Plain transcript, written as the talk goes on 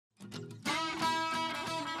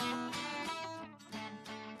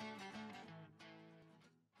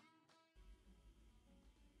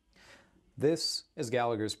This is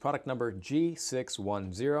Gallagher's product number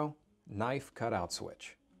G610 knife cutout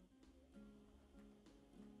switch.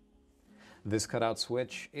 This cutout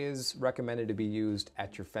switch is recommended to be used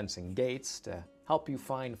at your fencing gates to help you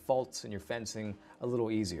find faults in your fencing a little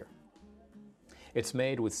easier. It's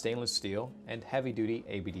made with stainless steel and heavy-duty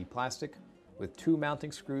ABD plastic with 2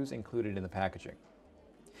 mounting screws included in the packaging.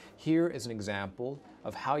 Here is an example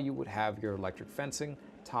of how you would have your electric fencing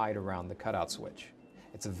tied around the cutout switch.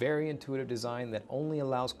 It's a very intuitive design that only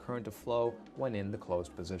allows current to flow when in the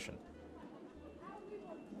closed position.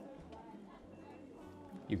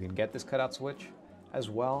 You can get this cutout switch, as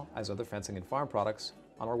well as other fencing and farm products,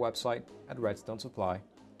 on our website at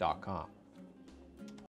redstonesupply.com.